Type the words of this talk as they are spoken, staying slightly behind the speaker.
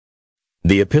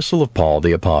The Epistle of Paul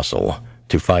the Apostle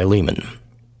to Philemon.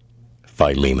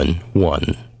 Philemon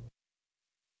 1.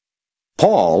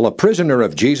 Paul, a prisoner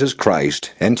of Jesus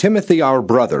Christ, and Timothy our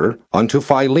brother, unto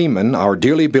Philemon our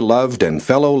dearly beloved and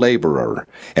fellow-laborer,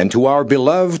 and to our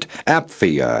beloved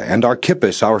Apphia and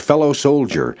Archippus our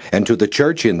fellow-soldier, and to the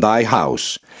church in thy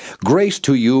house, grace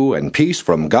to you and peace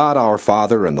from God our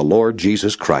Father and the Lord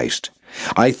Jesus Christ.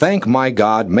 I thank my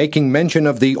God, making mention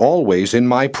of thee always in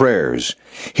my prayers,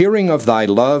 hearing of thy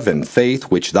love and faith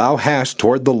which thou hast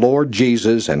toward the Lord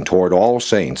Jesus and toward all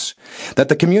saints, that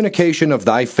the communication of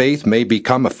thy faith may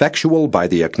become effectual by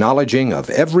the acknowledging of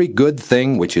every good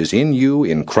thing which is in you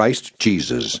in Christ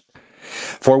Jesus.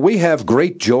 For we have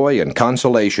great joy and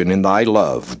consolation in thy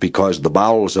love, because the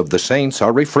bowels of the saints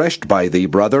are refreshed by thee,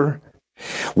 brother.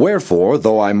 Wherefore,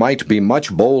 though I might be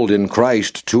much bold in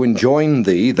Christ to enjoin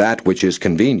thee that which is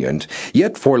convenient,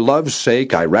 yet for love's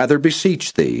sake I rather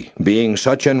beseech thee, being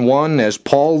such an one as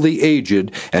Paul the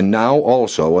aged, and now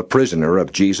also a prisoner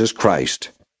of Jesus Christ.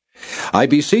 I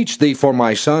beseech thee for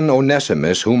my son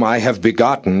Onesimus, whom I have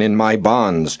begotten in my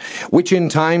bonds, which in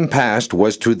time past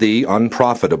was to thee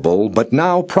unprofitable, but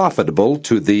now profitable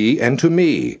to thee and to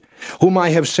me, whom I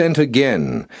have sent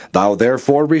again. Thou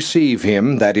therefore receive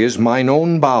him, that is mine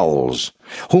own bowels,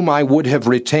 whom I would have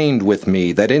retained with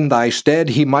me, that in thy stead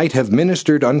he might have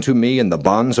ministered unto me in the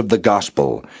bonds of the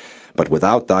gospel. But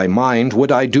without thy mind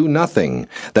would I do nothing,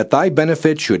 that thy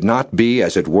benefit should not be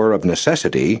as it were of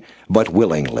necessity, but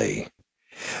willingly.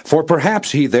 For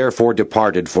perhaps he therefore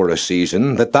departed for a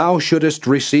season, that thou shouldest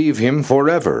receive him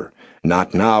forever,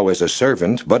 not now as a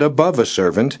servant, but above a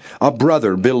servant, a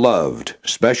brother beloved,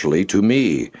 specially to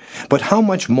me, but how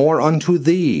much more unto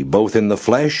thee, both in the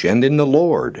flesh and in the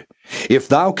Lord? If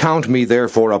thou count me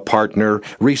therefore a partner,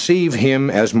 receive him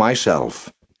as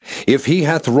myself. If he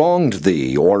hath wronged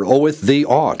thee, or oweth thee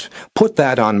aught, put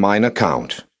that on mine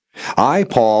account. I,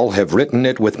 Paul, have written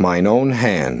it with mine own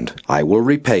hand. I will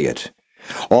repay it.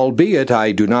 Albeit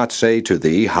I do not say to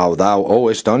thee how thou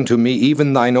owest unto me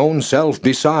even thine own self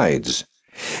besides.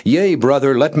 Yea,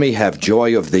 brother, let me have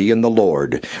joy of thee in the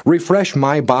Lord. Refresh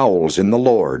my bowels in the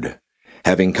Lord.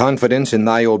 Having confidence in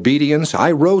thy obedience,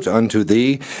 I wrote unto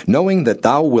thee, knowing that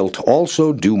thou wilt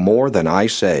also do more than I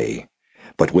say.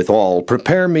 But withal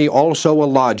prepare me also a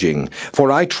lodging,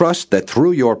 for I trust that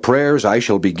through your prayers I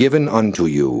shall be given unto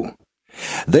you.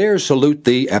 There salute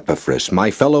thee Epaphras, my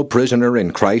fellow prisoner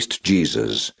in Christ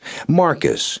Jesus,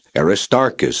 Marcus,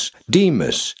 Aristarchus,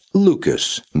 Demas,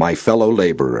 Lucas, my fellow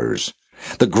laborers.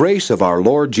 The grace of our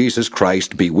Lord Jesus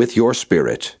Christ be with your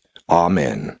spirit.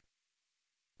 Amen.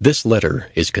 This letter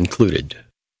is concluded.